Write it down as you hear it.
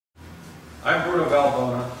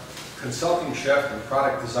I'm consulting chef and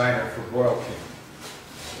product designer for BroilKing.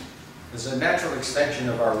 As a natural extension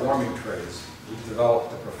of our warming trays, we've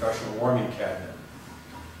developed a professional warming cabinet.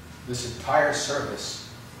 This entire surface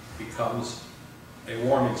becomes a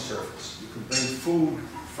warming surface. You can bring food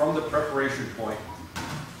from the preparation point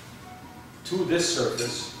to this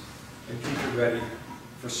surface and keep it ready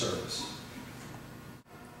for service.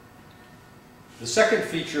 The second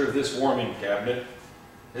feature of this warming cabinet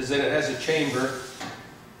is that it has a chamber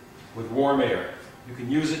with warm air. You can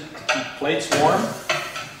use it to keep plates warm,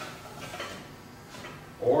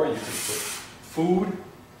 or you can put food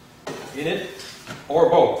in it, or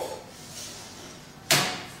both.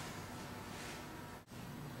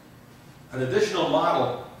 An additional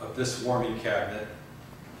model of this warming cabinet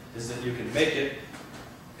is that you can make it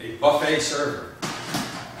a buffet server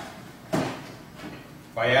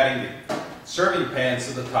by adding serving pans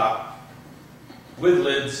to the top with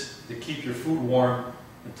lids to keep your food warm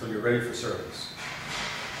until you're ready for service.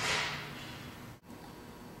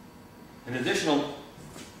 An additional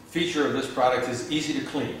feature of this product is easy to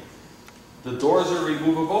clean. The doors are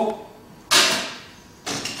removable. You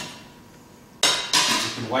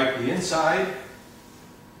can wipe the inside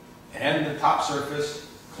and the top surface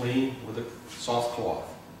clean with a soft cloth.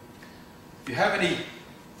 If you have any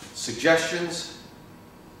suggestions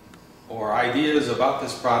or ideas about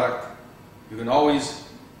this product, you can always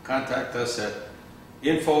contact us at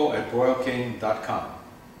info@broilking.com.